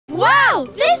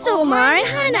Omar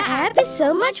Hana App is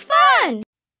so much fun!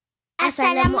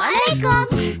 Assalamualaikum.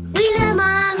 We love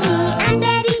Mommy and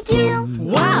Daddy too.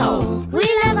 Wow! We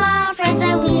love our friends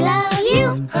and we love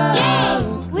you.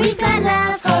 Yay! We've got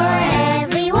love for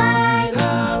everyone.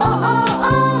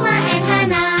 Oh, Omar and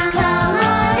Hannah, come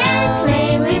on and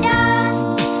play with us.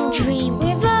 Dream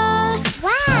with us.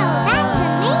 Wow, that's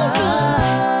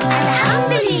amazing.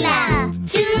 Alhamdulillah.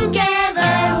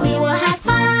 Together we will have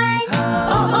fun.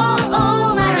 Oh,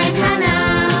 Omar and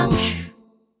Hannah.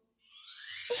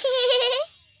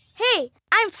 Hey,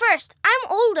 I'm first. I'm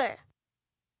older.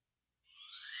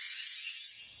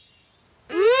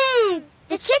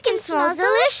 The chicken smells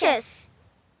delicious.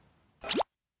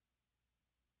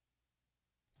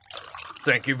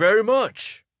 Thank you very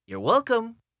much. You're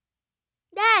welcome.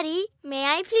 Daddy, may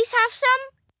I please have some?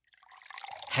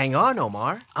 Hang on,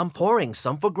 Omar. I'm pouring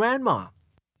some for Grandma.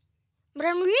 But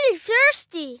I'm really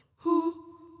thirsty.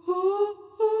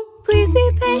 Please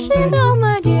be patient,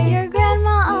 Omar dear. Your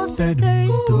grandma also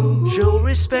thirsty. Show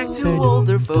respect to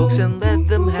older folks and let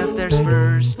them have theirs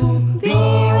first. Be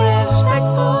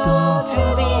respectful to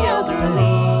the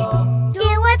elderly. Do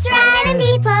what's right and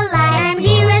be polite and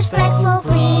be respectful,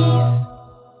 please.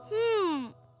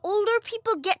 Older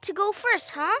people get to go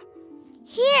first, huh?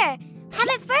 Here, have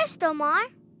it first, Omar.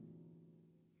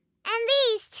 And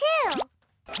these too.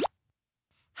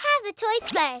 Have the toy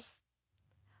first.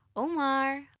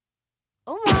 Omar.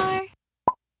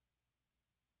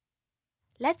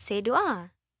 Let's say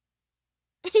dua.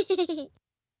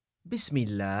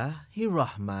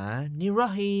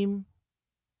 Bismillahirrahmanirrahim.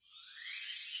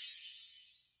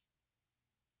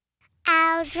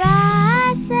 I'll draw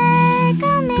a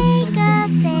circle, make a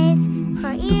face.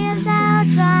 For ears I'll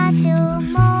draw two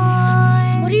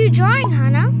more. What are you drawing,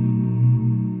 Hannah?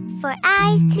 For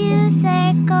eyes, two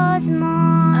circles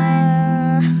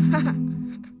more.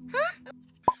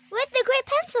 Where'd the gray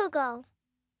pencil go?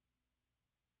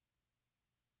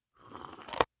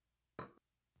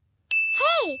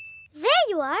 Hey, there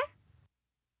you are.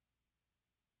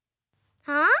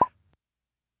 Huh?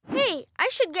 Hey, I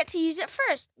should get to use it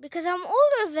first because I'm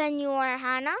older than you are,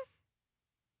 Hannah.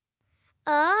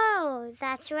 Oh,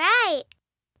 that's right.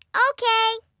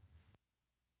 Okay.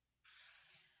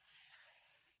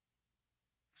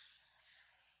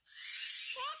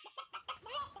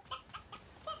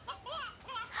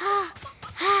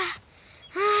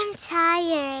 I'm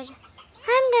tired.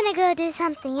 I'm gonna go do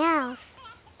something else.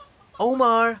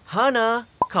 Omar, Hannah,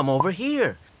 come over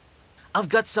here. I've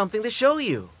got something to show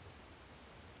you.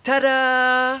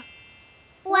 Ta-da!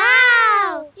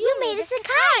 Wow! You made us a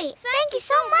kite. Thank you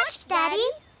so much, Daddy.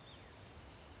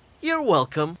 You're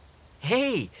welcome.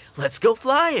 Hey, let's go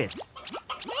fly it.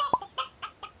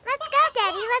 Let's go,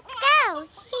 Daddy. Let's go.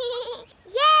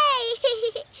 Yay!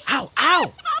 Ow,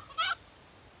 ow!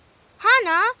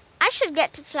 Hannah, I should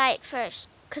get to fly it first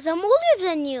because I'm older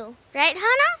than you. Right,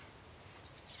 Hannah?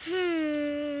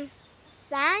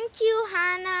 Thank you,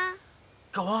 Hannah.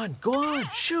 Go on,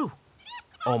 shoo.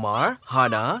 Omar,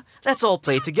 Hannah, let's all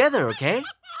play together, okay?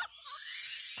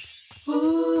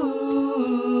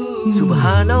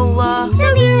 Subhanallah.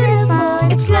 So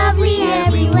beautiful. It's lovely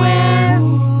everywhere.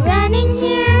 Running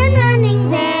here and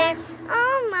running there.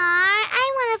 Omar, I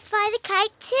want to fly the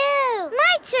kite too.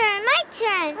 My turn.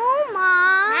 Omar.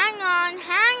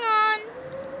 Hang on.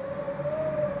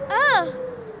 Oh,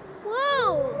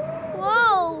 whoa.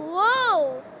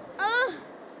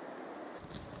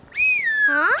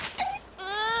 Huh?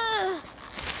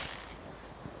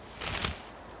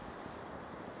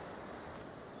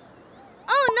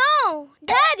 Oh no,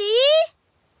 Daddy!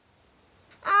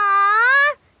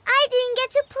 Aw, I didn't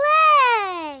get to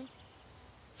play.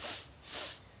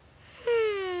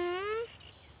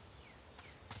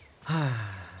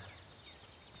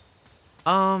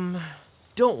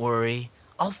 Don't worry.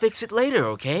 I'll fix it later,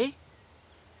 okay?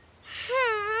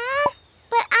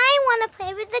 But I want to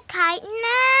play with the kite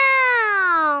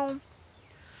now.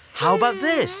 How about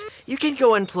this? You can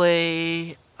go and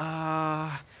play,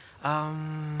 Omar,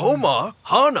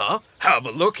 Hana, have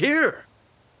a look here.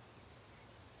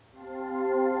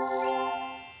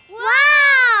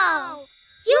 Wow!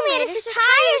 You made us a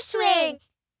tire swing.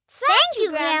 Thank you,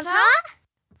 Grandpa.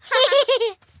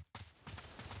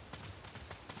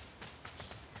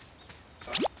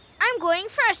 I'm going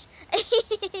first.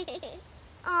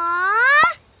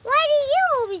 Aw, why do you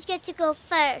always get to go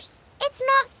first? It's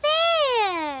not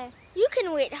fair. You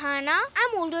can wait, Hannah.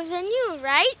 I'm older than you,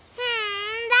 right?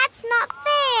 That's not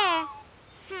fair.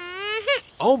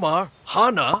 Omar,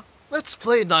 Hana, let's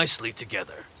play nicely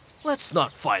together. Let's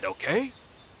not fight, okay?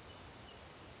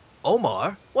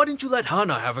 Omar, why didn't you let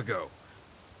Hana have a go?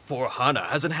 Poor Hana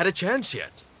hasn't had a chance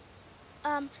yet.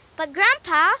 But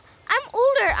Grandpa, I'm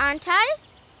older, aren't I?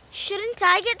 Shouldn't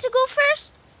I get to go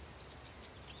first?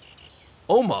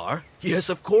 Omar, yes,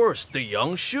 of course, the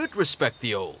young should respect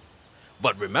the old.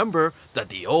 But remember that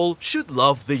the old should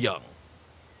love the young.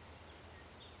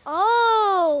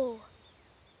 Oh.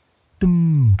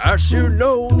 As you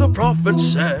know, the prophet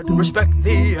said, respect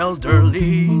the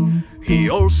elderly. He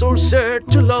also said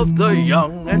to love the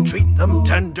young and treat them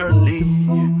tenderly.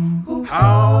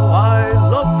 How I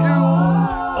love you,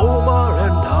 Omar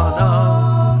and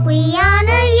Hana. We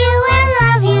honor you and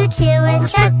love you too.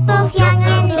 Respect both young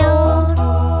and old.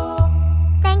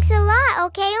 Thanks a lot,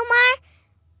 okay, Omar?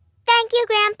 Thank you,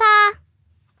 Grandpa.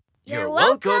 You're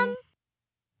welcome.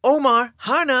 Omar,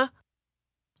 Hana,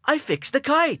 I fixed the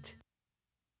kite.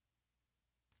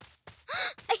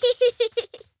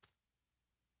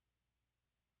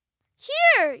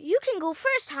 Here, you can go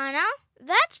first, Hana.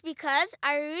 That's because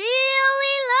I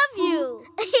really love you.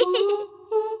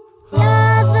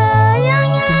 Love the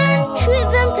young and treat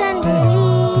them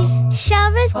tenderly.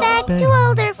 Show respect to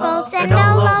older folks and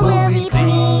Allah will be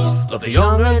pleased. Love the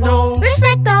young and old.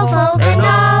 Respect all folk and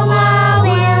Allah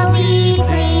will be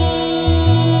pleased.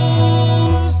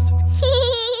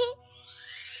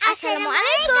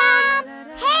 Assalamualaikum.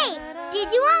 Hey, did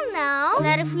you all know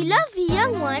That if we love the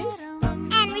young ones,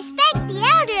 and respect the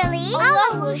elderly,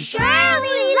 Allah will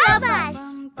surely love us.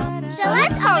 So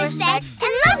let's all respect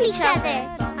and love each other.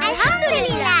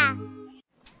 Alhamdulillah.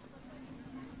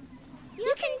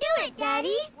 You can do it,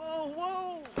 Daddy.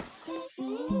 Whoa.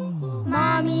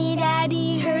 Mommy,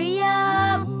 Daddy, hurry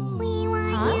up. We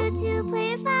want you to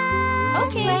play fast.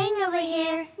 Okay. Playing over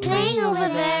here, Playing over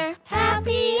there,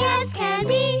 happy as can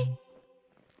be.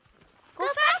 Go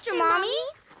faster, Mommy.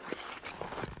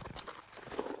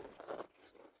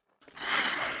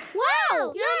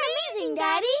 Wow, you're amazing,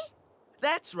 Daddy.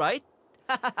 That's right.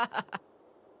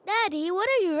 Daddy, what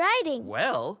are you riding?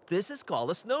 Well, this is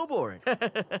called a snowboard.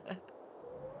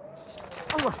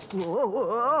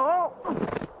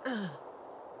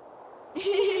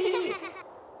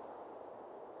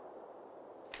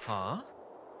 Huh?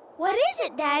 What is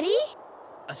it, Daddy?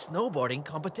 A snowboarding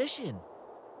competition.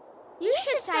 You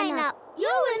should sign up.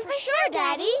 You'll win for sure,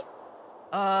 Daddy.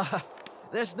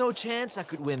 There's no chance I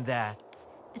could win that.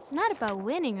 It's not about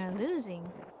winning or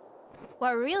losing.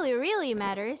 What really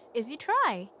matters is you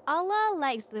try. Allah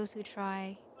likes those who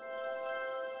try.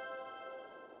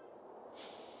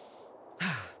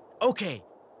 Okay,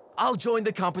 I'll join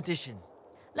the competition.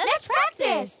 Let's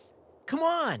practice. Come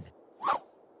on.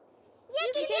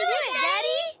 You can do it,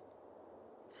 Daddy.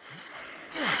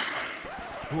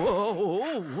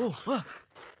 Whoa. Whoa.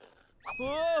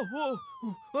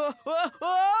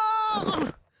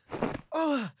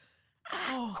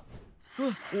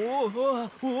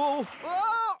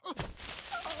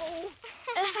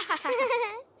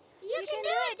 You can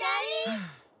do it, Daddy.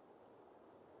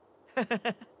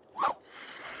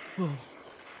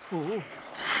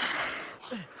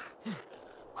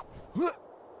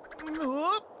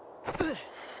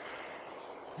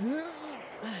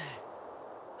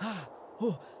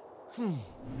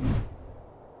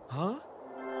 Huh?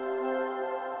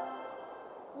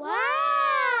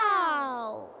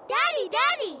 Wow.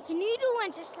 Daddy, can you do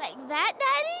one just like that,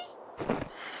 Daddy?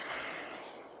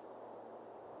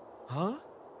 Huh?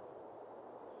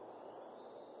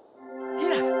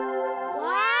 Yeah.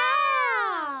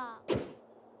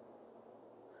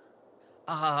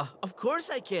 Wow. Of course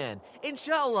I can.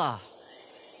 Inshallah.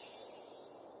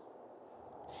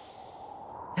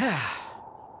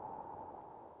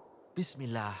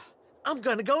 Bismillah. I'm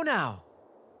gonna go now.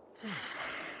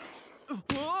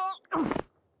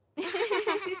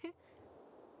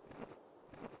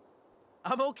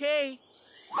 I'm okay.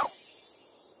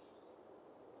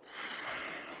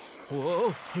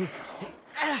 Whoa.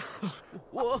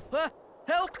 Whoa.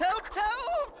 Help!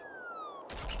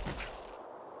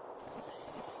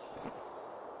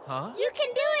 Huh? You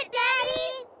can do it,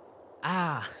 Daddy.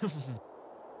 Ah.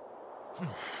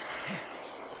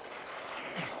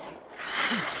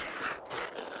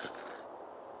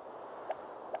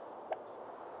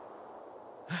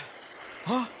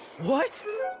 Huh? What?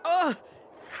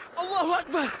 Allahu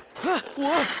Akbar!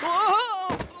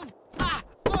 Whoa!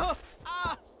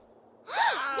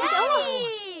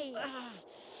 Daddy!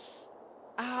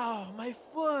 Ow, my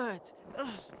foot!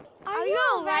 Are you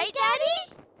all right, Daddy?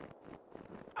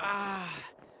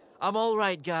 I'm all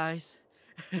right, guys.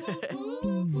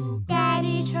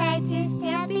 Daddy, try to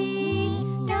stay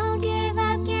upbeat. Don't give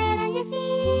up, get on your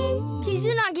feet. Please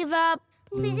do not give up.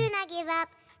 Please do not give up.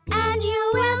 And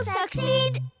you will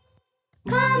succeed.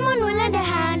 Come on, we'll lend a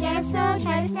hand. Get up slow,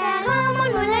 try to stand. Come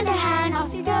on, we'll lend a hand.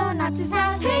 Off you go, not too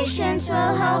fast. patience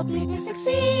will help you to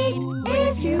succeed.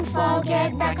 If you fall,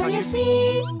 get back on your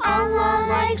feet. Allah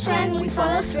likes when we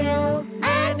follow through,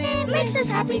 and it makes us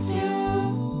happy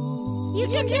too. You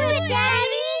can do it,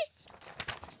 Daddy!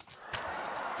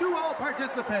 To all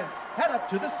participants, head up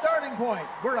to the starting point.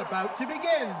 We're about to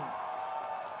begin.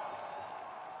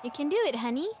 You can do it,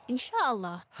 honey.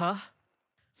 Inshallah. Huh?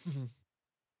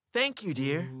 Thank you,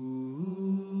 dear.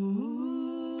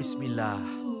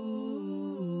 Bismillah.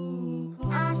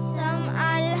 Awesome,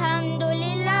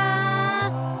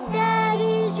 Alhamdulillah.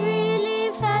 Daddy's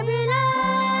really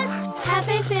fabulous. Have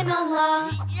faith in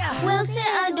Allah. We'll say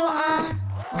a dua,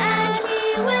 and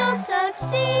he will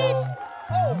succeed.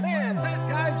 Oh man, that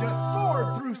guy just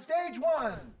soared through stage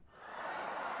 1.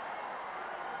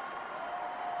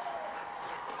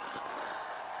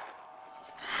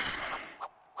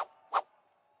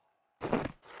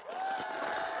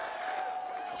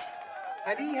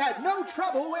 And he had no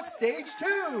trouble with stage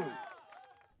 2.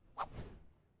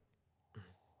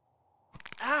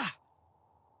 Ah!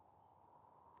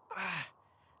 Ah!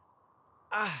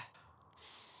 Ah!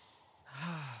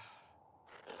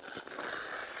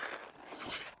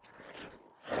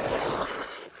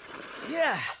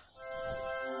 Yeah!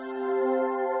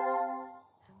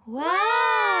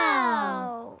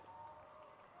 Wow!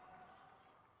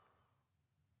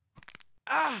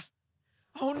 Ah!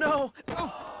 Oh no!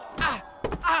 Oh! Ah!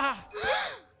 Ah!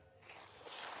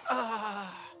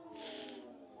 Ah!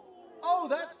 Oh,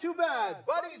 that's too bad.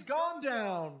 Buddy's gone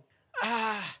down.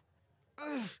 Ah!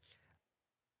 Ugh.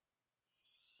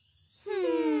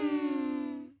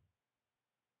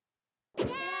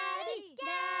 Daddy,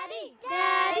 Daddy,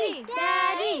 Daddy,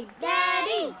 Daddy,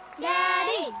 Daddy,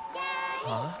 Daddy.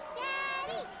 Huh?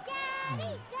 Daddy,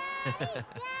 Daddy, Daddy,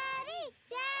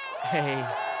 Daddy. Hey,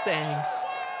 thanks.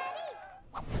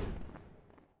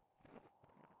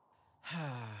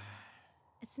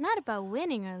 It's not about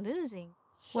winning or losing.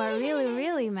 What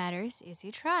really matters is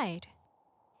you tried.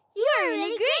 You're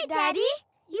really great, Daddy.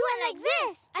 You went like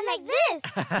this and like this.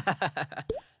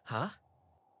 Huh?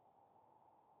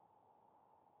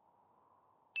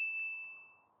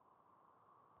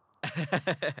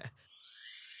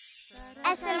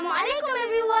 Assalamualaikum,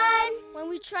 everyone. When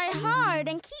we try hard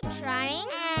and keep trying,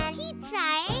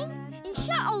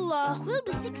 inshallah, we'll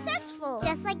be successful.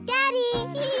 Just like Daddy.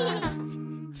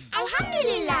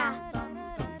 Alhamdulillah.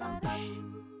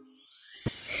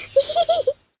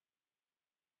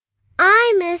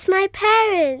 I miss my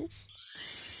parents.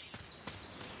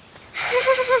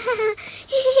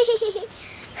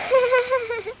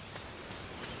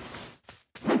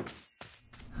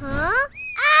 Huh?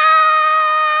 Ah!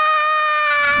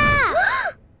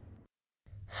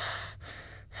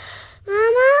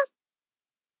 Mama?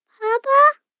 Papa?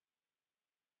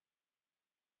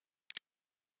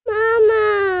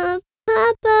 Mama,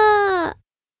 Papa,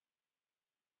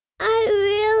 I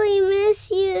really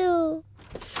miss you.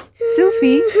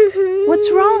 Sophie,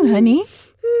 what's wrong, honey?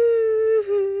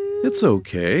 It's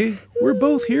okay. We're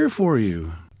both here for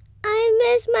you. I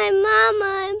miss my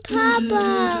mama and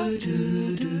papa.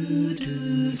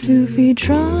 Sophie,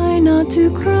 try not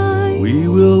to cry. We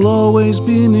will always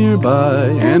be nearby,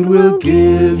 and we'll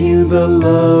give you the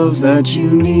love that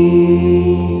you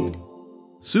need.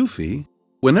 Sophie,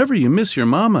 whenever you miss your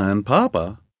mama and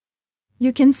papa, You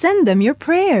can send them your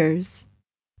prayers.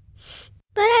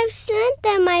 But I've sent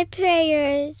them my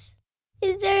prayers.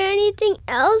 Is there anything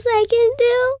else I can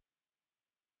do?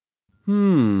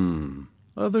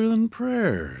 other than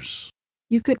prayers.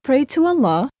 You could pray to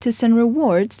Allah to send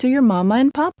rewards to your mama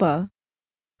and papa.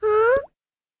 Huh?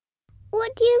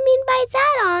 What do you mean by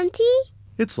that, Auntie?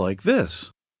 It's like this.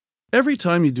 Every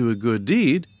time you do a good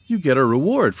deed, you get a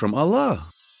reward from Allah.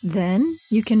 Then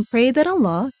you can pray that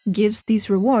Allah gives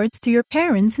these rewards to your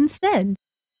parents instead.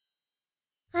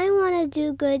 I want to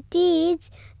do good deeds,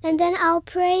 and then I'll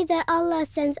pray that Allah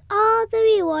sends all the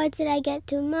rewards that I get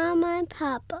to Mama and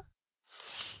Papa.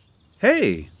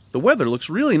 Hey, the weather looks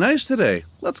really nice today.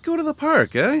 Let's go to the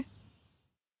park, eh?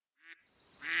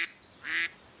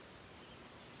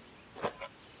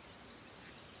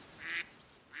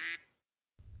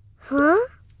 Huh?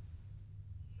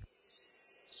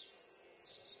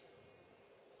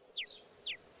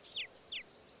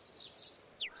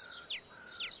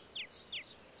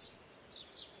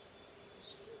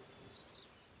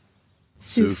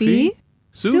 Sophie?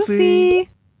 Sophie?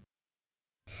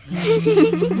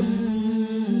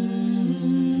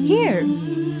 Here.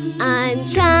 I'm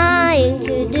trying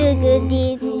to do good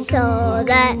deeds so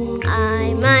that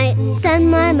I might send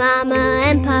my Mama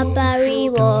and Papa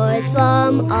rewards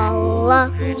from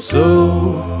Allah.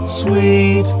 So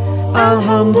sweet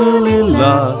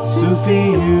Alhamdulillah,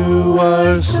 Sufi, you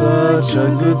are such a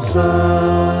good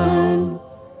son.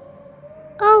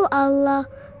 Oh Allah,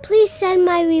 please send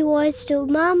my rewards to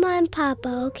Mama and Papa,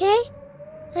 okay?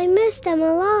 I miss them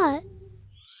a lot.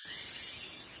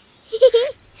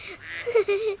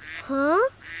 Huh?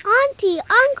 Auntie,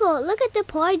 Uncle, look at the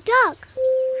poor duck.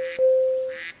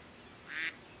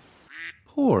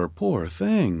 Poor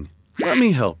thing. Let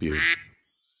me help you.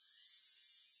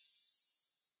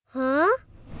 Huh?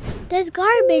 There's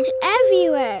garbage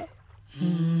everywhere.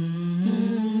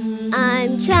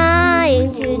 I'm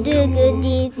trying to do good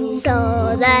deeds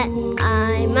so that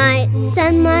I might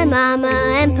send my Mama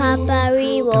and Papa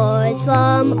rewards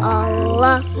from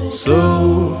Allah.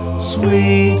 So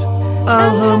sweet.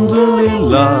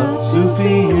 Alhamdulillah,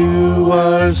 Sufi, you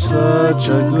are such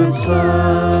a good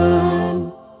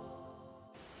son.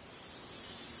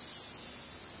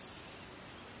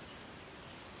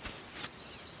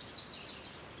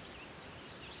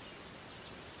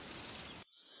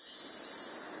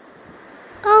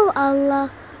 Oh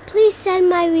Allah, please send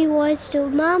my rewards to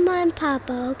Mama and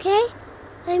Papa, okay?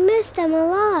 I miss them a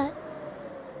lot.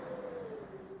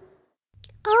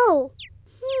 Oh,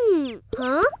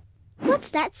 huh?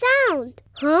 What's that sound?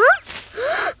 Huh?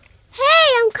 Hey,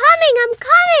 I'm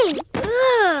coming!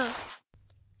 Ugh.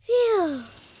 Phew.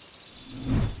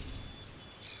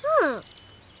 Huh?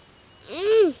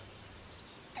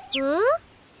 Huh?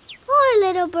 Poor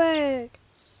little bird.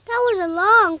 That was a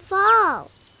long fall.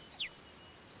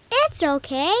 It's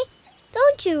okay.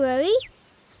 Don't you worry.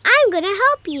 I'm gonna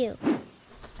help you.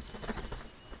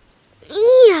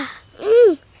 Yeah.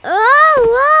 Oh,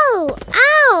 whoa!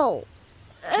 Ow!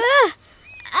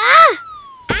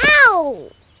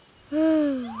 Ow!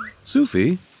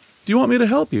 Sufi, do you want me to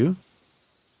help you?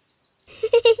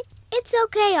 It's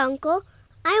okay, Uncle.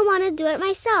 I want to do it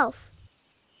myself.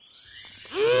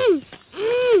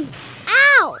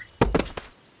 Ow!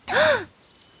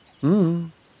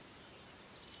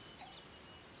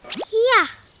 Yeah.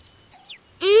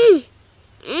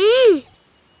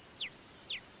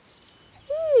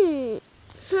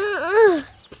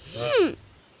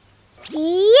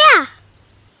 Yeah.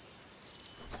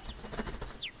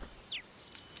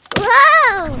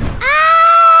 Whoa!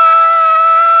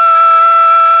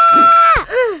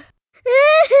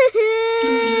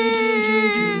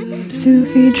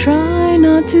 Sufi, try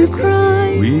not to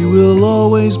cry. We will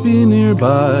always be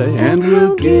nearby, and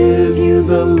we'll give you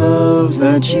the love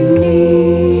that you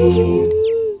need.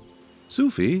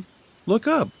 Sufi, look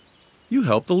up. You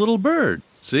helped the little bird.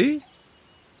 See?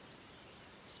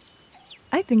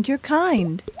 I think you're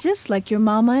kind, just like your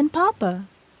Mama and Papa.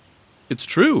 It's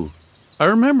true. I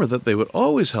remember that they would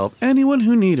always help anyone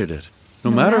who needed it.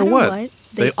 No matter what,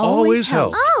 they always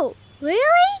help. Oh,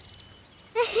 really?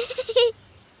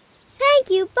 Thank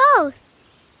you both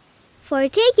for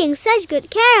taking such good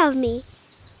care of me.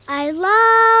 I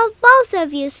love both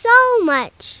of you so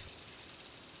much.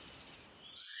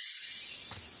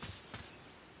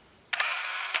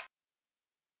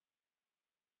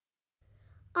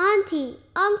 Auntie,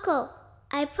 Uncle,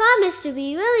 I promise to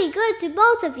be really good to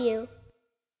both of you.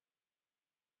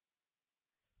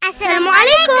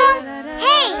 Assalamualaikum.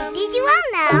 Hey, did you all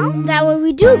know That when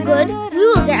we do good, we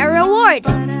will get a reward.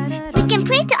 we can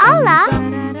pray to Allah?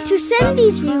 To send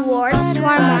these rewards to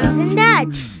our moms and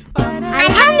dads.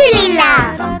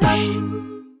 Alhamdulillah.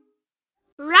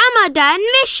 Ramadan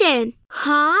mission.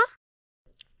 Huh?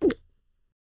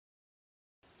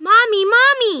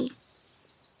 Mommy.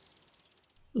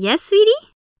 Yes,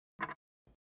 sweetie?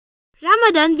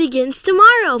 Ramadan begins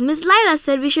tomorrow. Miss Laila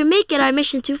said we should make it our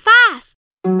mission to fast.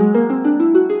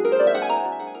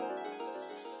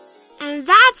 And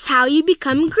that's how you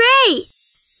become great.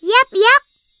 Yep.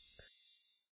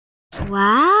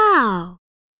 Wow.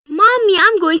 Mommy,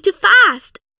 I'm going to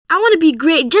fast. I want to be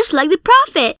great just like the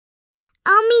Prophet.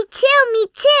 Oh, me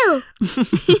too.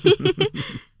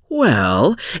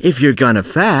 Well, if you're gonna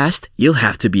fast, you'll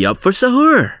have to be up for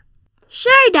sahur.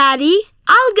 Sure, Daddy.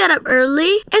 I'll get up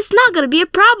early. It's not going to be a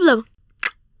problem.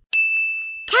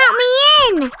 Count me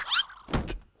in.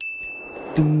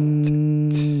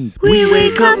 We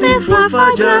wake up before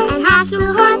Fajr And have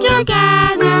suhoor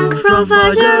together. From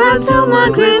Fajr until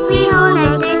Maghrib, We hold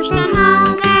our thirst and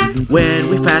hunger. When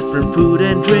we fast from food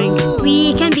and drink,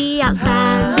 we can be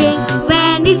outstanding.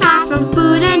 When we fast from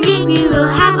food and drink, we will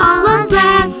have Allah's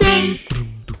blessing.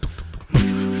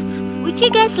 Would you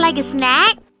guys like a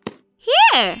snack?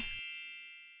 Here.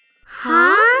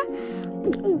 Huh?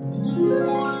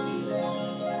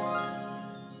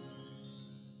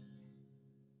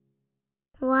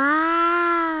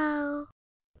 Wow.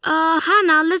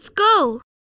 Hannah, let's go.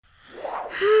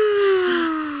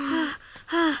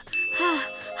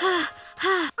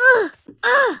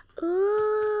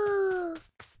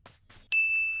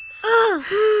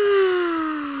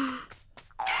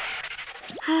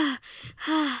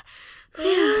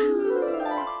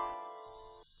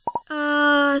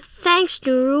 Thanks,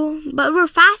 Nuru, but we're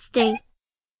fasting.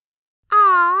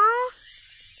 Aww.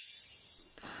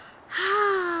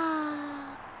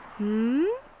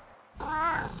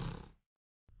 Wow.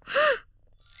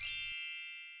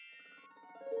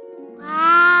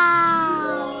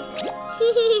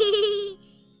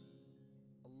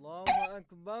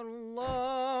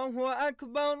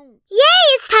 Yay,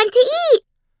 it's time to eat.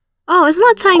 Oh, it's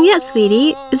not time yet,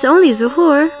 sweetie. It's only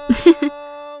Zuhur.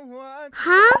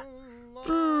 Huh?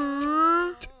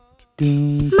 Aww.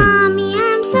 Mommy,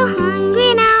 I'm so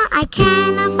hungry now. I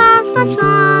cannot fast much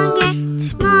longer.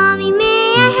 Mommy,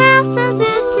 may I have some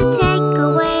food to take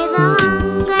away the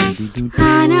hunger?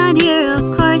 Hana dear,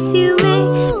 of course you may.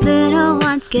 Little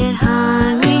ones get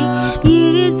hungry.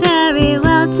 You did very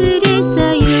well today,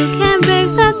 so you can break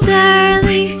fast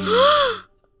early.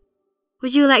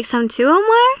 Would you like some too,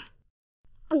 Omar?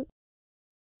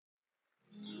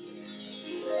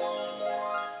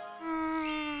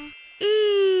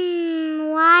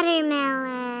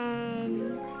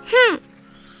 Watermelon.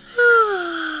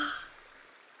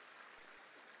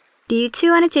 Do you two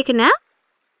want to take a nap?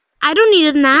 I don't need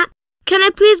a nap. Can I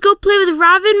please go play with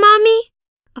Ravin, Mommy?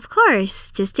 Of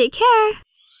course. Just take care.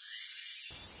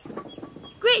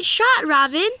 Great shot,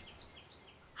 Ravin.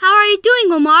 How are you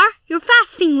doing, Omar? You're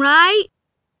fasting, right?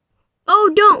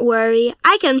 Oh, don't worry.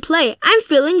 I can play. I'm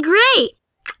feeling great.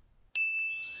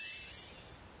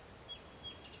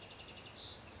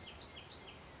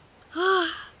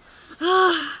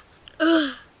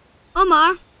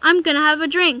 Omar, I'm gonna have a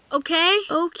drink, okay?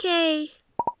 Okay.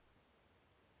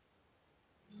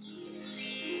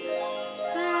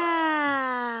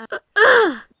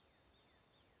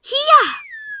 Here!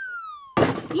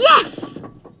 Yes!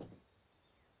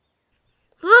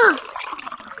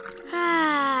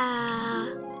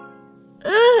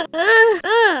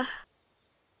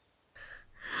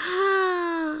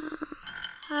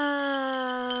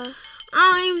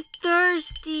 I'm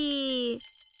thirsty.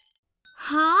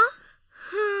 Huh?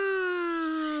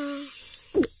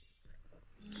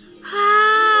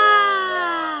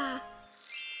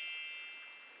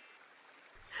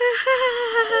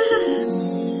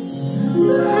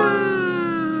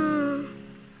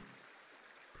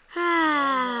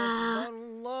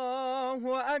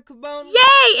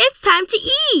 Yay! It's time to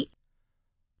eat!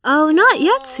 Oh, not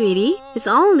yet, sweetie. It's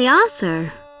only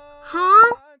Asr.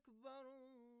 Huh?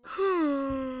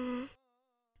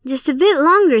 Just a bit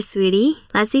longer, sweetie.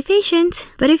 Let's be patient.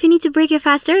 But if you need to break your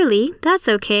fast early, that's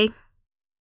okay.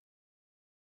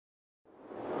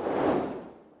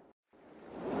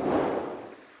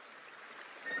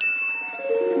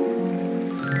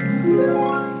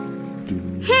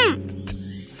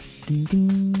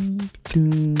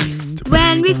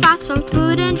 When we fast from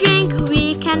food and drink,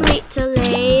 we can wait till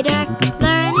later.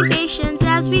 Learning patience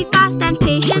as we fast, and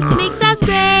patience makes us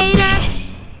greater.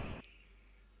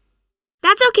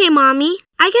 That's okay, Mommy.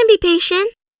 I can be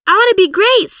patient. I want to be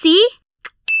great, see?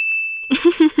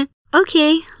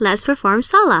 Okay, let's perform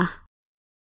Salah.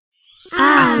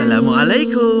 Assalamu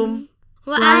alaikum.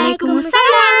 Wa alaikum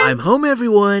assalam. I'm home,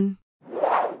 everyone.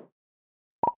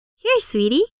 Here,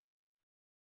 sweetie.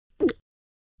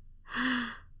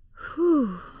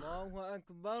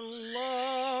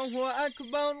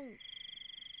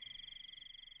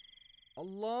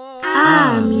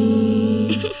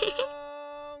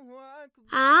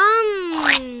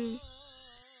 Ameen.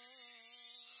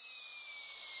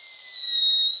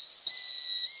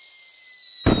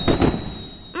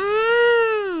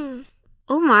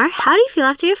 Omar, how do you feel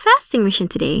after your fasting mission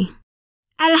today?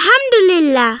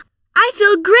 Alhamdulillah. I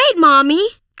feel great, Mommy.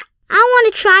 I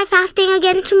want to try fasting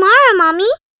again tomorrow, Mommy.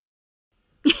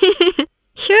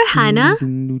 Sure, Hana.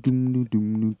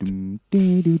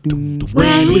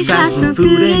 When we fast from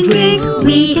food and drink,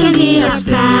 We can be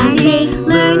upstanding.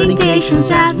 Learning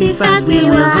patience as we fast, We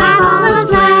will have Allah's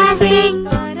blessing.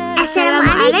 Assalamu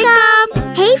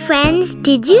alaikum. Hey friends,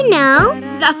 did you know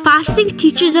that fasting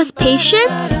teaches us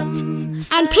patience?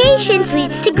 And patience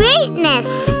leads to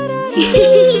greatness.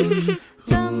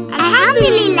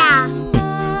 Alhamdulillah.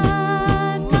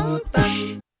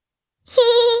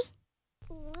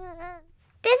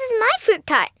 This is my fruit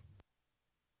tart.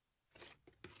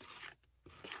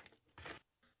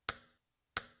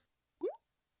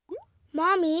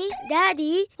 Mommy,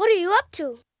 Daddy, what are you up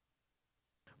to?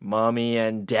 Mommy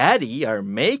and Daddy are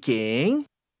making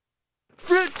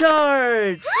fruit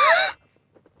tarts.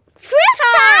 Fruit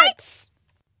tarts!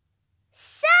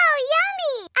 So yummy!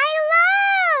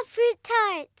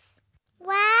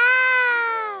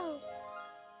 Wow!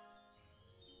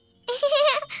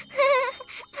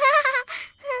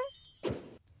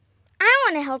 I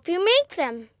want to help you make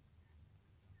them.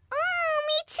 Oh,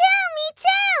 me too!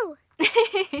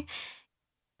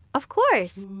 Of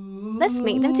course. Let's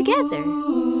make them together.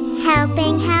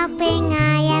 Helping,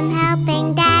 I am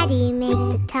helping Daddy make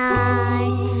the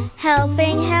tarts.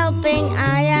 Helping,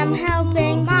 I am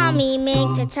helping Mommy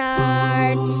make the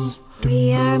tarts.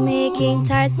 We are making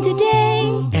tarts today.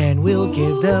 And we'll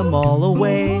give them all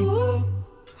away.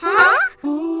 Huh?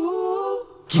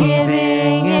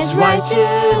 Giving is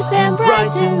righteous and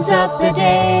brightens up the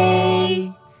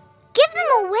day. Give them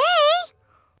away?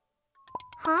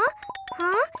 Huh?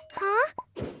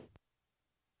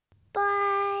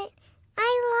 But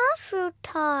I love fruit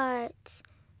tarts.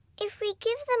 If we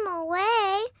give them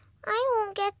away, I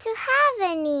won't get to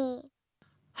have any.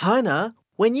 Hana,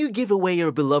 when you give away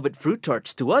your beloved fruit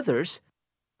tarts to others,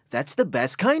 that's the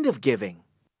best kind of giving.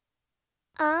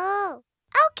 Oh,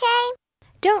 okay.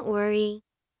 Don't worry.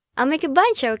 I'll make a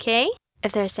bunch, okay?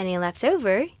 If there's any left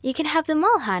over, you can have them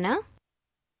all, Hana.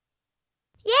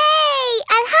 Yay!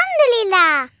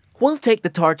 Alhamdulillah! We'll take the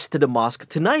tarts to the mosque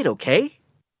tonight, okay?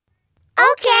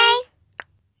 Okay.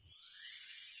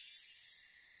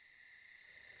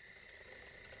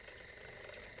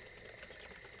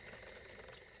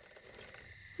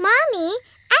 Mommy,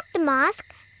 at the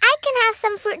mosque, I can have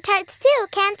some fruit tarts too,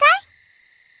 can't I?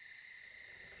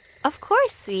 Of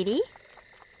course, sweetie.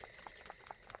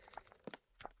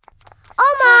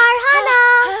 Omar,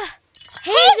 Hana!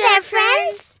 Hey there,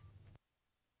 friends!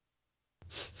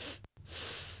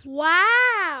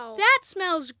 Wow! That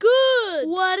smells good!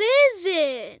 What is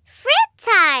it? Fruit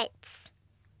tarts!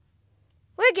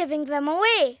 We're giving them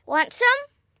away. Want some?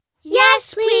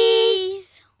 Yes,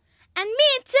 please! And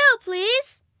me too,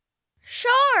 please.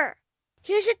 Sure.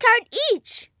 Here's a tart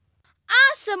each.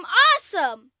 Awesome!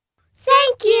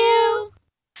 Thank you!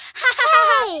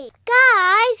 Hey,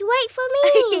 guys, wait for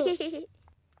me!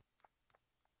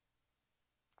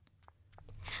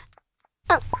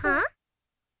 Huh?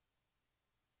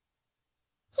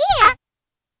 Here!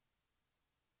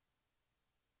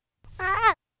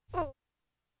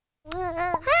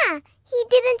 Huh, he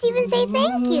didn't even say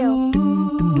thank you.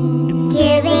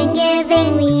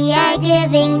 Giving, we are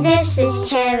giving, this is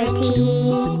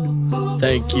charity.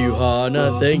 Thank you,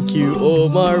 Hana. Thank you,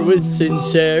 Omar, with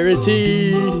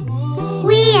sincerity.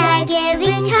 We are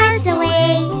giving tarts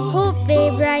away. Hope they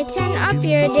brighten up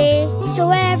your day.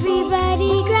 So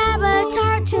everybody grab a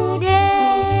tart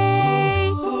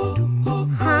today.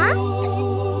 Huh?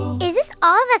 Is this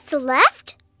all that's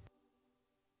left?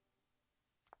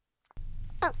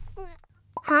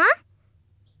 Huh?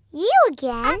 You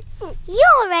again? You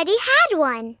already had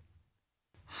one.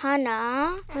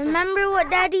 Hana, remember what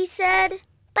Daddy said?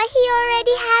 But he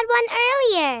already had one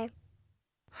earlier.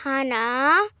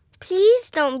 Hana, please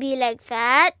don't be like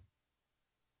that.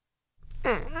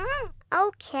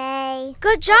 Okay.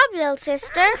 Good job, little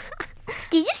sister.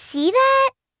 Did you see that?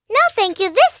 No thank you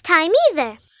this time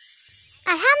either.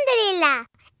 Alhamdulillah,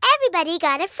 everybody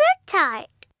got a fruit tart.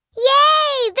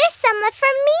 Yay, there's some left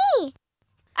for me.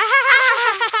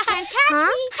 Can't catch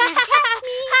me, can't catch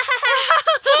me.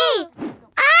 Hey!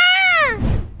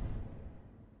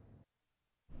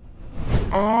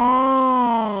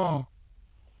 Ah!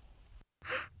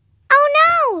 Oh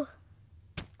no!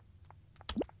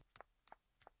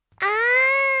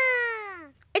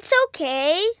 It's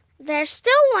okay. There's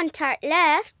still one tart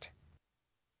left.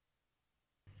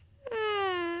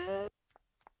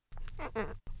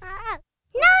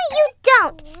 No, you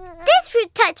don't. This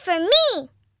fruit tart's for me.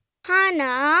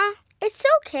 Hana, it's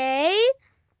okay.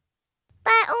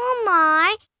 But Omar,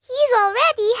 he's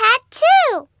already had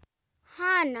two.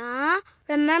 Hana,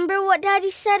 remember what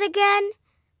Daddy said again?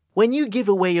 When you give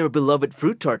away your beloved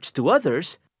fruit tarts to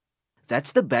others,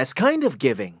 that's the best kind of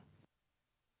giving.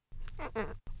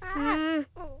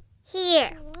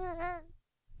 Here.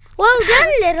 Well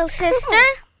done, little sister.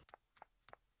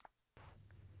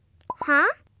 Huh?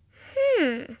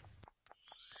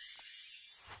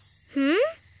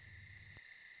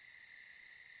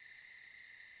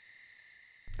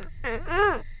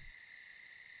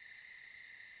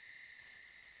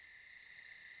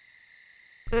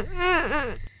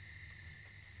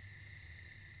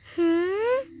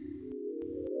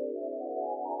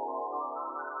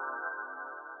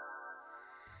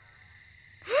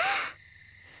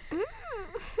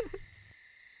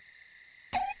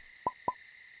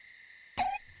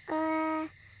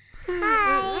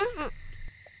 Hi.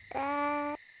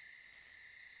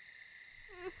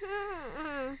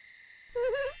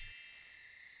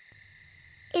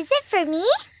 Is it for me?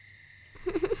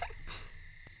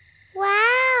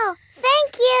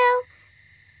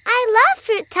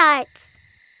 tarts.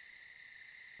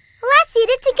 Let's eat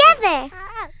it together.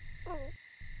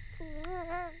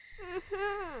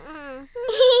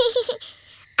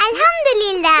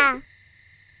 Alhamdulillah.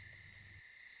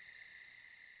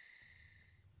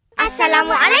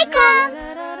 Assalamualaikum.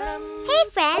 Hey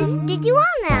friends, did you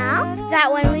all know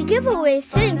that when we give away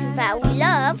things that we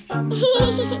love,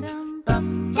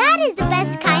 that is the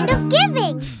best kind of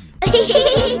giving?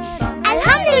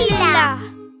 Alhamdulillah.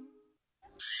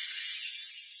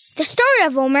 The story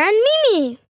of Omar and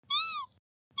Mimi.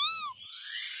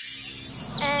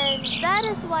 And that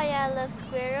is why I love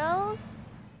squirrels.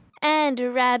 And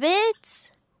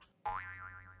rabbits.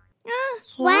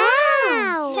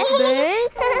 Wow.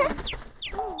 Birds.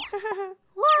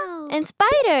 Wow. And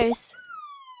spiders.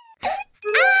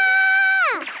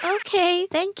 Ah! Okay,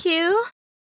 thank you.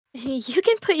 You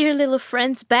can put your little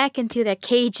friends back into their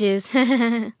cages.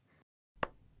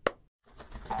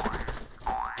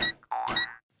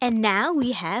 And now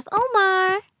we have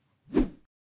Omar.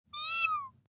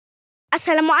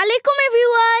 Assalamualaikum,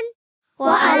 everyone.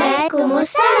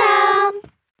 Waalaikumsalam.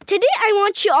 Today I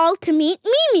want you all to meet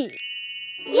Mimi.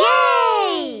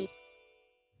 Yay!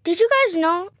 Did you guys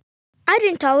know I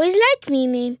didn't always like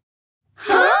Mimi?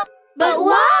 Huh? But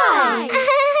why?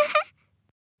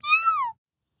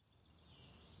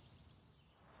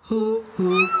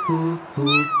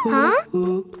 Huh?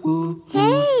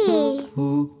 Hey!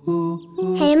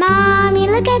 Hey, Mommy,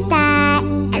 look at that!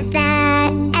 At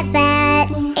that! At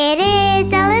that! It is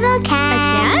a little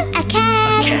cat! A cat? A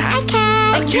cat! A cat? A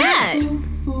cat! A cat.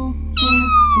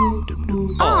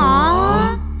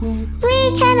 Aww! We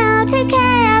can all take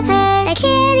care of her. The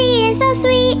kitty is so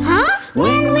sweet. Huh?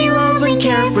 When we love and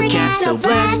care for cats, so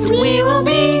blessed we will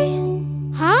be.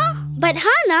 Huh? But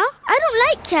Hana, I don't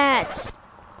like cats.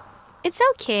 It's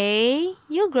okay.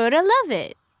 You'll grow to love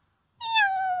it.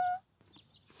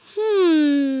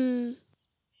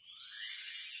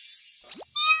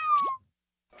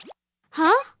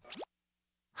 Huh?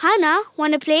 Hana,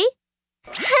 wanna play?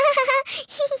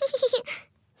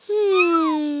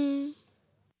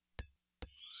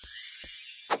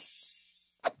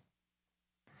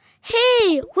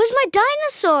 Hey, where's my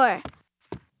dinosaur?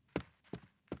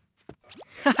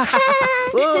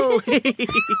 Whoa!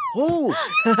 Oh!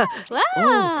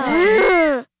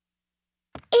 Wow.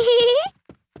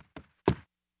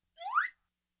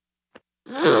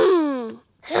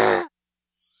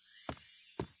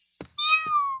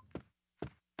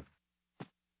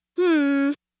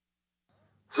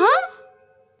 Huh?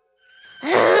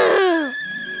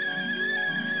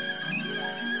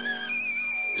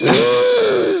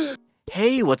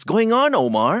 Hey, what's going on,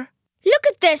 Omar? Look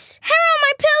at this. Hair on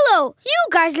my pillow. You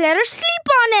guys let her sleep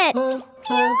on it.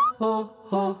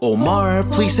 Omar,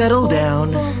 please settle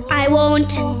down. I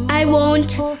won't. I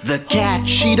won't. The cat,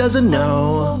 she doesn't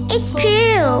know. It's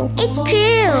true. It's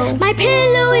true. My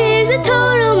pillow is a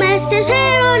total mess. There's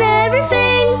hair on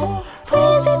everything.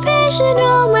 Please be patient,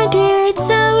 oh my dear. It's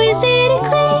so easy to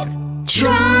clean.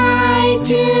 Try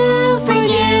to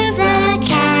forgive the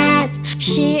cat.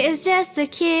 She is just a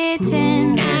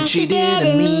kitten. And she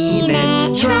didn't mean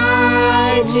it.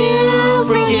 Try to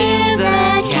forgive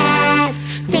the cat.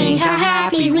 Think how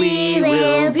happy we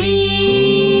will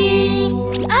be.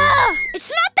 Ah!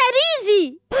 It's not that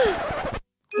easy.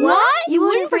 What? You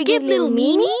wouldn't forgive little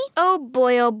Mimi? Oh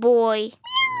boy, oh boy.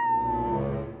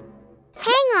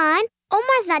 Hang on.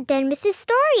 Omar's not done with his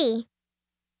story.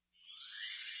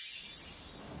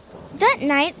 That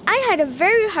night, I had a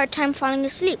very hard time falling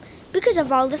asleep because of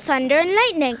all the thunder and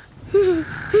lightning.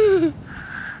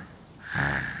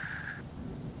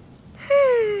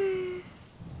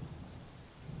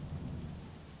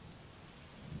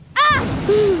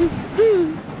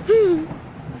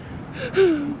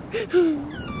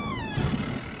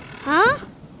 Ah!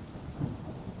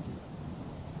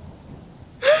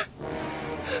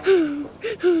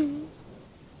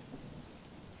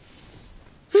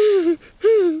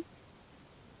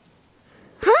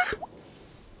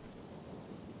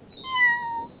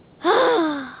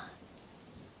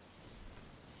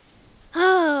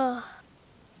 Huh?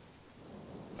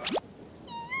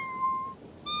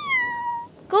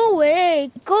 Go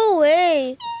away, go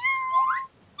away.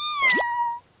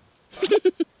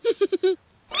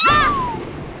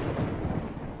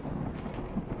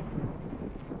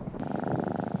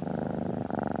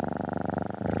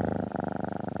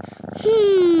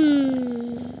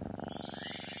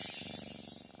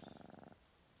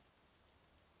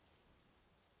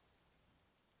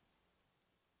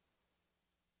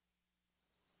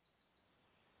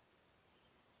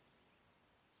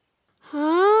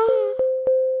 Huh?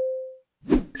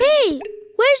 Hey,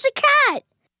 where's the cat?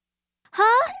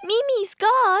 Huh? Mimi's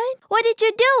gone. What did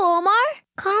you do, Omar?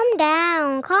 Calm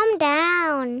down, calm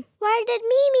down. Where did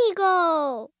Mimi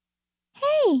go?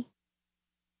 Hey.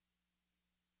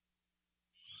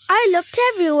 I looked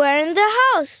everywhere in the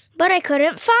house, but I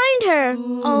couldn't find her.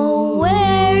 Oh,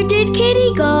 where did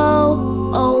Kitty go?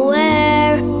 Oh,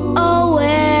 where? Oh,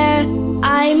 where?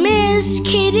 I miss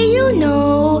Kitty, you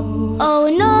know. Oh,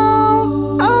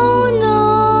 no. Oh, no.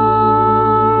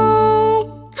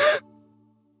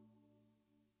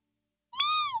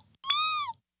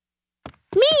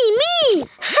 Me!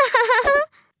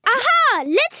 Aha!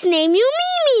 Let's name you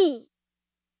Mimi!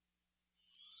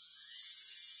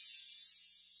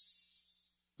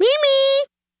 Mimi!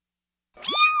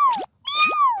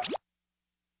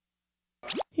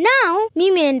 Now,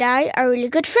 Mimi and I are really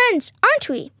good friends, aren't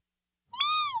we?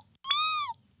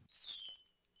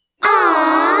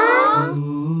 Aww.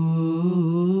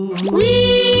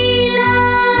 We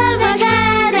love our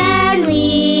cat and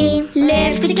we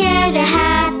live together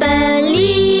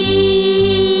happily.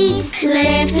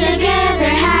 Live together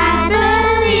happily.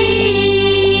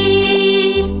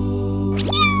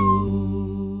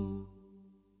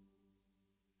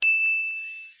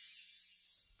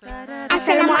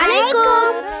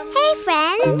 Assalamualaikum. Hey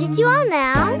friends, did you all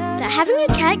know That having a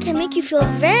cat can make you feel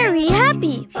very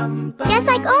happy. just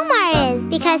like Omar is,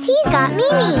 because he's got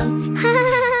Mimi.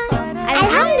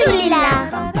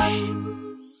 Alhamdulillah.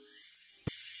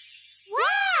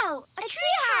 Wow, a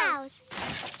treehouse.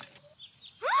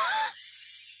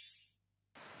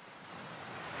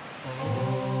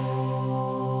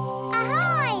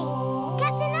 Ahoy!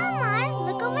 Captain Omar,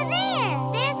 look over there.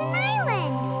 There's an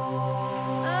island.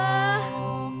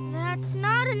 That's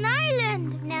not an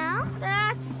island. No?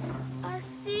 That's a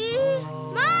sea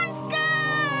monster!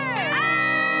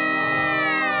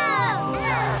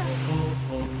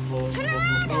 Turn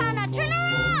around, Hana! Turn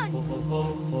around!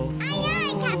 Aye,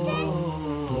 aye, Captain.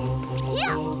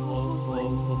 Yeah.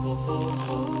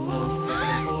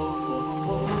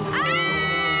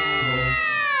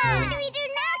 What do we do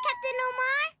now, Captain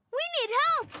Omar? We need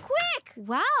help! Quick!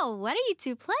 Wow, what are you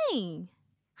two playing?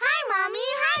 Hi, Mommy.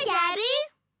 Hi, Daddy.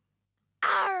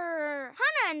 Arr!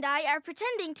 Hana and I are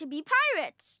pretending to be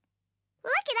pirates.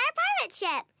 Look at our pirate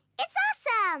ship. It's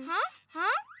awesome.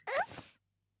 Huh? Oops.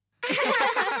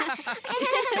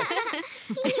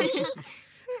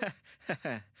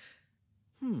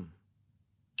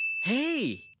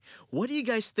 Hey, what do you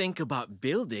guys think about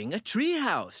building a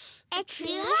treehouse? A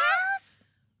treehouse?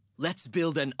 Let's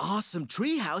build an awesome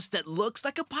treehouse that looks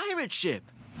like a pirate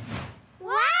ship.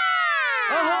 Wow!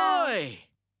 Ahoy!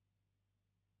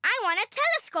 I want a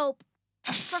telescope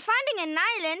for finding an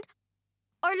island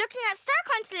or looking at star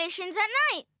constellations at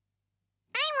night.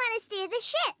 I want to steer the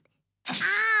ship. Arr!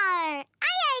 Aye,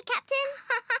 aye, Captain.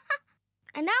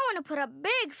 And I want to put up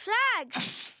big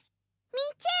flags. Me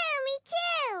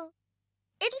too.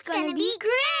 It's gonna be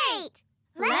great.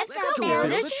 Let's go go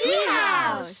build a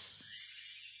treehouse.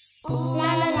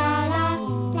 La la la la,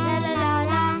 la la la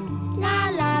la, la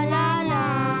la la la.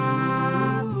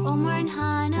 Omar and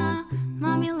Hana,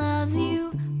 Mommy loves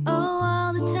you, oh,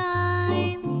 all the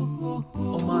time.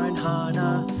 Omar and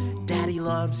Hana, Daddy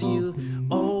loves you,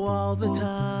 oh, all the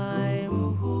time.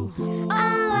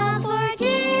 Allah,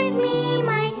 forgive me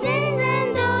my sins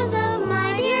and those of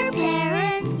my dear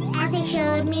parents, as they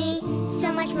showed me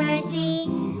so much mercy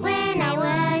when I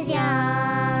was young.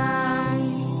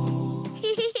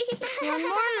 One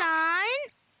more line,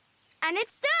 and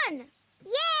it's done.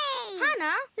 Yay!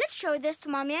 Hana, let's show this to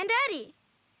Mommy and Daddy.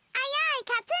 Aye, aye,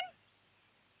 Captain.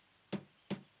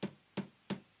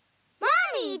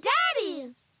 Mommy,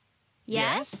 Daddy.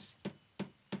 Yes?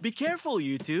 Be careful,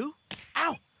 you two.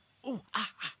 Ow! Oh,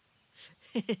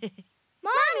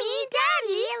 Mommy,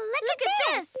 Daddy, look at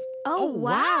this. Oh, Oh,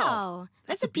 wow. wow.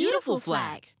 That's a beautiful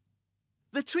flag.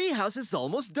 The treehouse is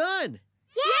almost done.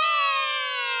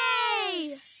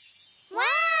 Yay!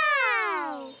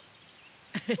 Wow!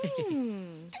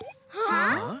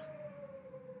 Huh?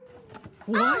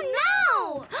 What? Oh,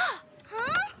 no!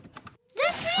 Huh? The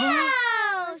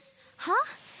treehouse! Huh?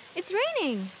 It's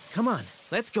raining. Come on,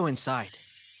 let's go inside.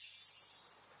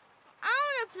 I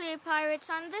want to play pirates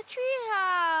on the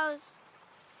treehouse.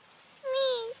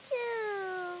 Me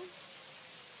too.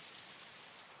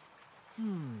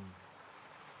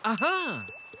 Aha!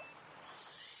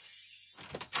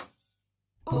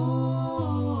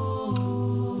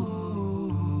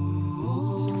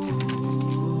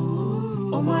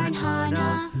 Omar and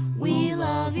Hana, we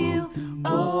love you,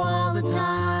 oh, all the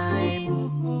time.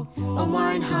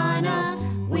 Omar and Hana,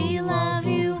 we love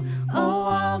you, oh,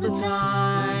 all the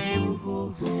time.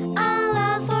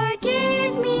 Allah,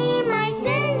 forgive me my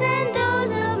sins and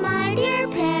those of my dear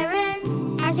parents.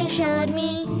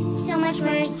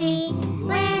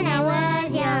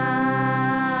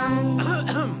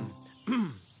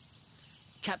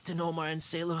 Omar and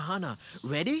Sailor Hana.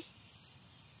 Ready?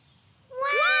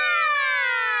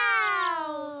 Wow!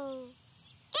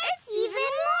 It's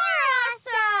even more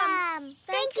awesome!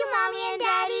 Thank you, Mommy and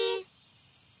Daddy.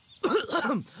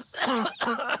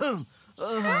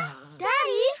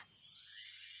 Daddy?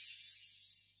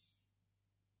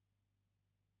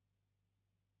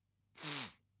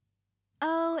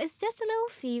 Oh, it's just a little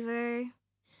fever.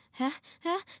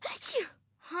 Achoo!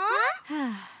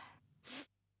 Huh?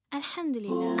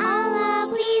 Alhamdulillah. Allah,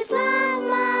 please love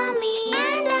Mommy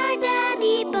and our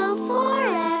Daddy both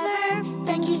forever.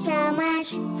 Thank you so much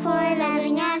for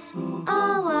loving us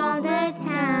all the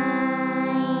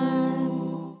time.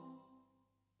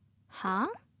 Huh?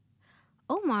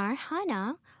 Omar,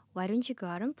 Hana, why don't you go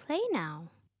out and play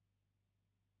now?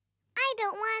 I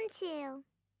don't want to.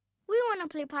 We want to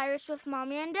play pirates with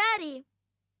Mommy and Daddy.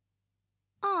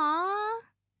 Aww.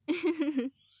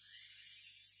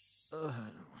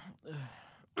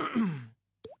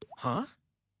 Huh?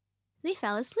 They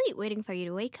fell asleep waiting for you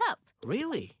to wake up.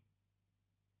 Really?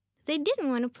 They didn't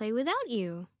want to play without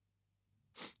you.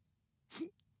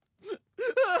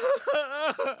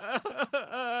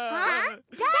 Huh?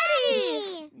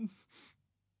 Daddy!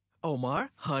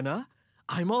 Omar, Hana,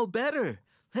 I'm all better.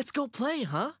 Let's go play,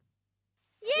 huh?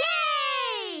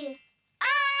 Yay!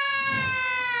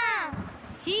 Ah!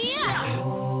 Here!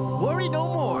 Worry no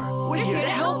more. We're here to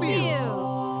help you.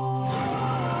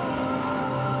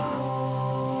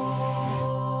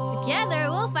 Together,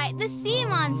 we'll fight the sea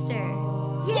monster.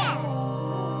 Yes!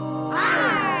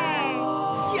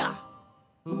 Yeah.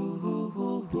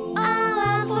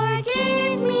 Allah,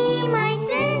 forgive me my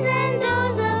sins and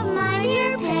those of my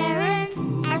dear parents,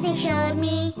 as they showed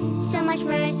me so much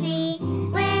mercy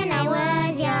when I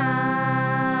was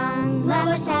young. Love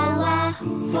us Allah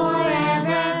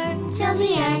forever till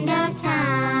the end of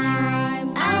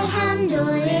time.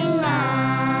 Alhamdulillah.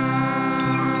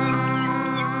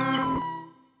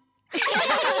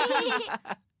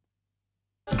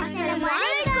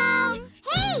 Assalamualaikum.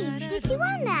 Hey, did you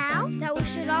all know That we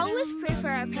should always pray for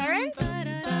our parents?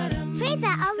 pray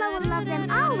that Allah will love them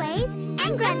always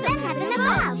and grant them heaven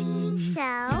above. So,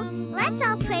 let's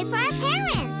all pray for our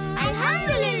parents.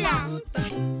 Alhamdulillah.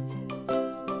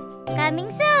 Coming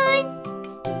soon.